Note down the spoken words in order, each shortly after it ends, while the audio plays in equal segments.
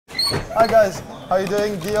Hi guys, how you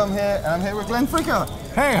doing? Guillaume here, and I'm here with Glenn Fricker.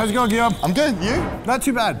 Hey, how's it going, Guillaume? I'm good, you? Not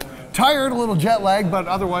too bad. Tired, a little jet lag, but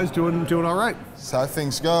otherwise doing all right. So how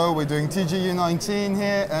things go, we're doing TGU19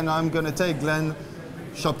 here, and I'm gonna take Glenn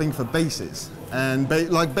shopping for basses, and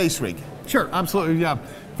like bass rig. Sure, absolutely, yeah.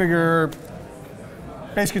 Figure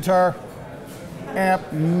bass guitar,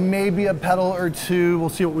 amp, maybe a pedal or two. We'll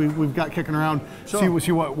see what we've got kicking around. Sure.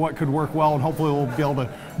 See what could work well, and hopefully we'll be able to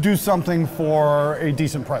do something for a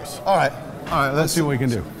decent price. All right, Let's see what we can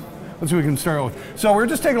do. Let's see what we can start with. So we're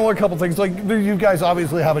just taking a look at a couple things. Like you guys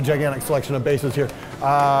obviously have a gigantic selection of basses here.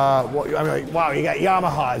 Well, I mean, like, wow, you got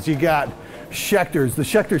Yamahas, you got Schecters. The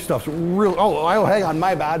Schecter stuff's real. Oh, hang on,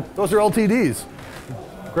 my bad. Those are LTDs.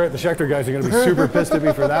 Great, the Schecter guys are going to be super pissed at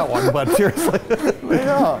me for that one, but seriously.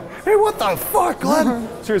 Yeah. Hey, what the fuck, Glenn?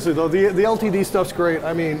 Seriously though, the LTD stuff's great.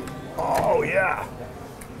 I mean, oh yeah.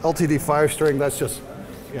 LTD 5-string, that's just,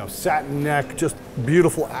 you know, satin neck, just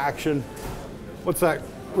beautiful action. What's that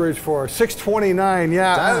range for? 629,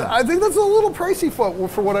 yeah. I think that's a little pricey for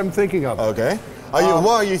what I'm thinking of. Okay. What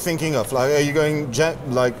are you thinking of? Like, are you going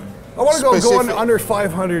like? I want to go under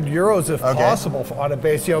 500 euros if possible on a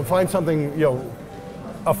bass. You know, find something, you know,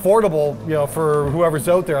 affordable, you know, for whoever's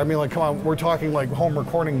out there. I mean, like, come on, we're talking like home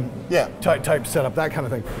recording type setup, that kind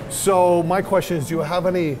of thing. So my question is, do you have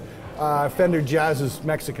any Fender Jazz's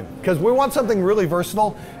Mexican? Because we want something really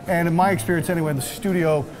versatile, and in my experience anyway, in the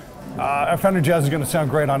studio, a Fender Jazz is going to sound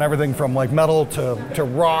great on everything from like metal to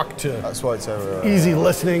rock to That's why it's easy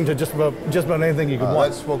listening to just about anything you could want.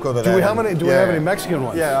 Let's walk over Do there. we have any? Do we have any Mexican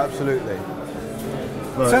ones? Yeah, absolutely.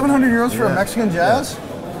 700 euros for a Mexican Jazz? Yeah.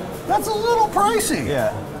 That's a little pricey.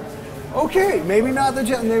 Yeah. Okay, maybe not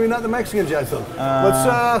the Mexican Jazz though.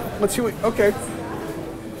 Let's see what. Okay.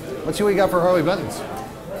 Let's see what you got for Harley Benton's.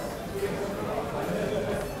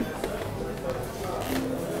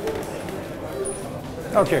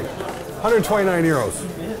 Okay, 129 euros.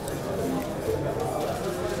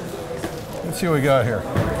 Let's see what we got here.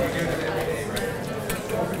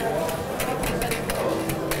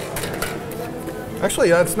 Actually,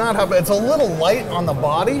 that's not how bad. It's a little light on the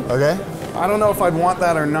body. Okay. I don't know if I'd want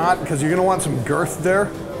that or not, because you're going to want some girth there.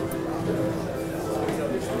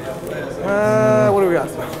 What do we got?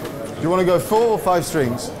 Do you want to go 4 or 5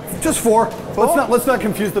 strings? Just 4. Let's not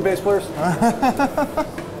confuse the bass players.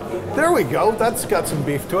 There we go. That's got some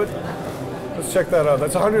beef to it. Let's check that out.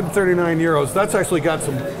 That's 139 euros. That's actually got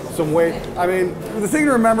some weight. I mean, the thing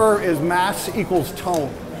to remember is mass equals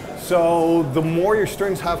tone. So the more your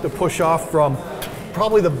strings have to push off from,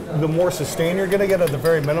 probably the more sustain you're going to get at the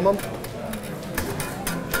very minimum.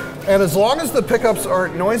 And as long as the pickups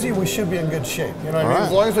aren't noisy, we should be in good shape. You know what I mean?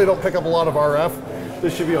 As long as they don't pick up a lot of RF,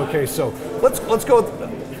 this should be okay. So let's go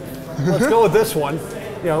with this one.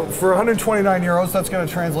 You know, for 129 euros, that's going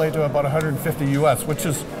to translate to about 150 US, which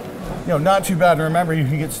is, you know, not too bad. And remember, you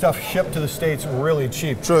can get stuff shipped to the States really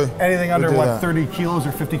cheap. True. Anything under what, 30 kilos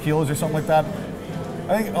or 50 kilos or something like that.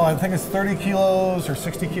 I think it's 30 kilos or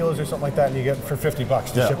 60 kilos or something like that, and you get for 50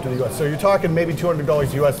 bucks to ship to the US. So you're talking maybe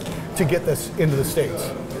 $200 US to get this into the States.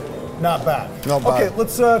 Not bad. Not bad. Okay,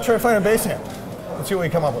 let's try to find a bass amp. Let's see what we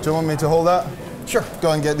come up with. Do you want me to hold that? Sure.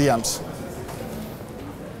 Go and get the amps.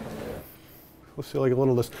 Let's see, like a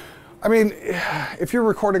little list. I mean, if you're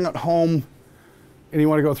recording at home and you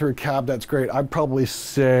want to go through a cab, that's great. I'd probably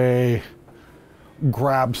say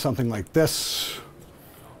grab something like this,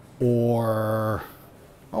 or,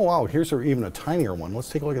 oh wow, here's even a tinier one. Let's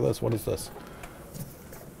take a look at this. What is this?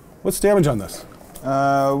 What's damage on this?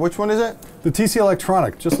 Which one is it? The TC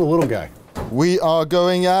Electronic, just the little guy. We are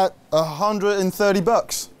going at 130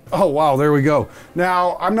 bucks. Oh wow, there we go.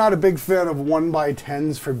 Now, I'm not a big fan of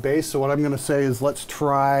 1x10s for bass, so what I'm gonna say is let's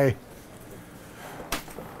try,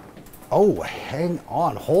 oh, hang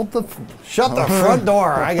on, shut the front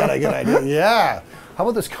door. I got a good idea. Yeah. How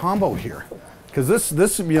about this combo here? Because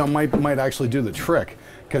this you know might actually do the trick.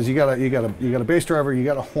 Because you got a bass driver, you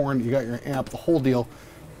got a horn, you got your amp, the whole deal.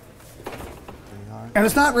 And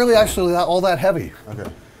it's not really actually all that heavy.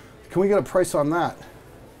 Okay. Can we get a price on that?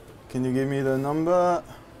 Can you give me the number?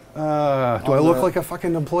 Do I look like a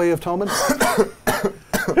fucking employee of Thomann?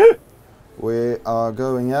 We are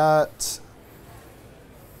going at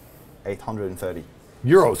 830.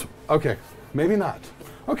 Euros. Okay, maybe not.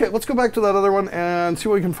 Okay, let's go back to that other one and see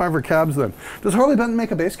what we can find for cabs then. Does Harley Benton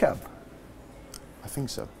make a bass cab? I think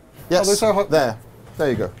so. Yes, there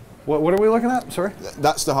you go. What are we looking at? Sorry?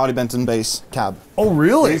 That's the Harley Benton bass cab. Oh,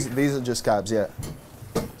 really? These are just cabs, yeah.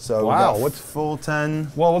 So wow, what's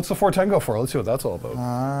 410? Well, what's the 410 go for? Let's see what that's all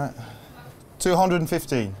about.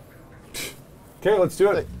 215. Okay, let's do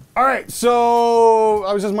it. All right, so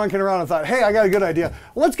I was just monkeying around and thought, hey, I got a good idea.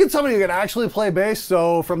 Let's get somebody who can actually play bass.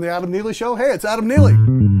 So from the Adam Neely Show, hey, it's Adam Neely.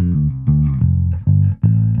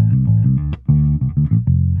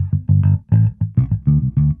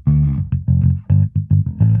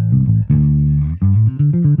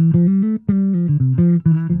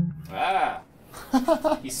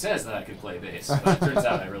 He says that I can play bass, but it turns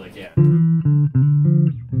out I really can't.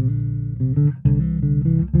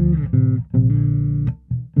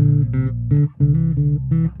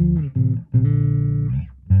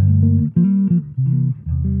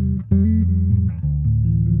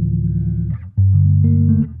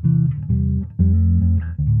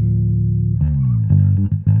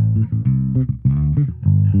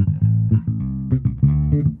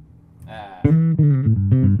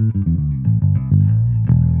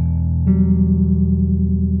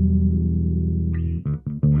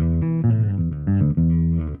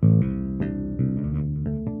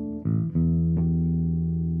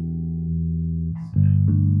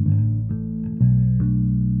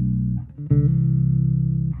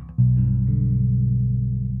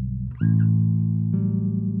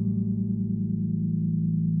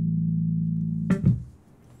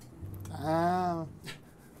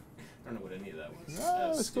 I don't know what any of that was. That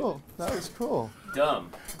was cool. That was cool.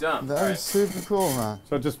 Dumb. That was super cool, man.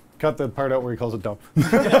 So just cut the part out where he calls it dumb.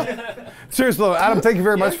 Seriously, though, Adam, thank you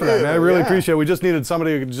very much for that, man. I really appreciate it. We just needed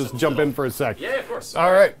somebody who could just jump in for a sec. Yeah, of course.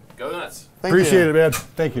 All right. Go nuts. Appreciate it, man.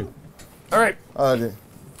 Thank you. All right.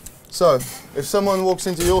 So, if someone walks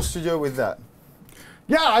into your studio with that?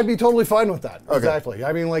 Yeah, I'd be totally fine with that. Okay. Exactly.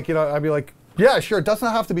 I mean, like, you know, I'd be like, yeah, sure. It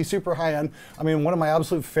doesn't have to be super high end. I mean, one of my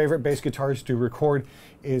absolute favorite bass guitars to record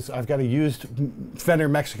is I've got a used Fender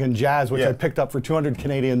Mexican Jazz, which I picked up for 200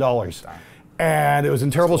 Canadian dollars. And it was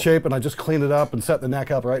in terrible shape, and I just cleaned it up and set the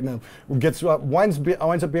neck up right now. It winds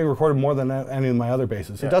up being recorded more than any of my other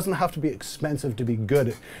basses. It doesn't have to be expensive to be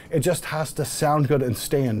good. It just has to sound good and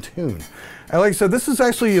stay in tune. And like I said, this is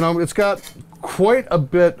actually, you know, it's got quite a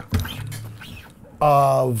bit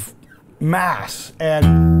of mass, and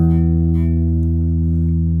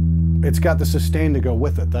it's got the sustain to go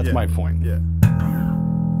with it. That's my point.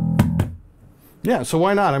 Yeah, so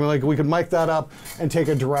why not? I mean, like, we could mic that up and take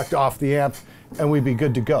it direct off the amp, and we'd be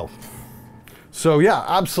good to go. So yeah,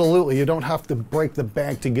 absolutely. You don't have to break the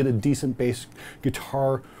bank to get a decent bass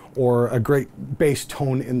guitar or a great bass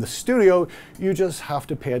tone in the studio. You just have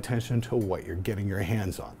to pay attention to what you're getting your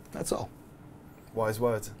hands on. That's all. Wise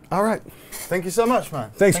words. All right. Thank you so much, man.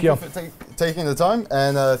 Thanks, Guillaume. Thank you for taking the time,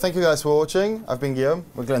 and thank you guys for watching. I've been Guillaume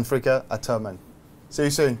with Fricker at Thomann. See you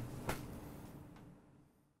soon.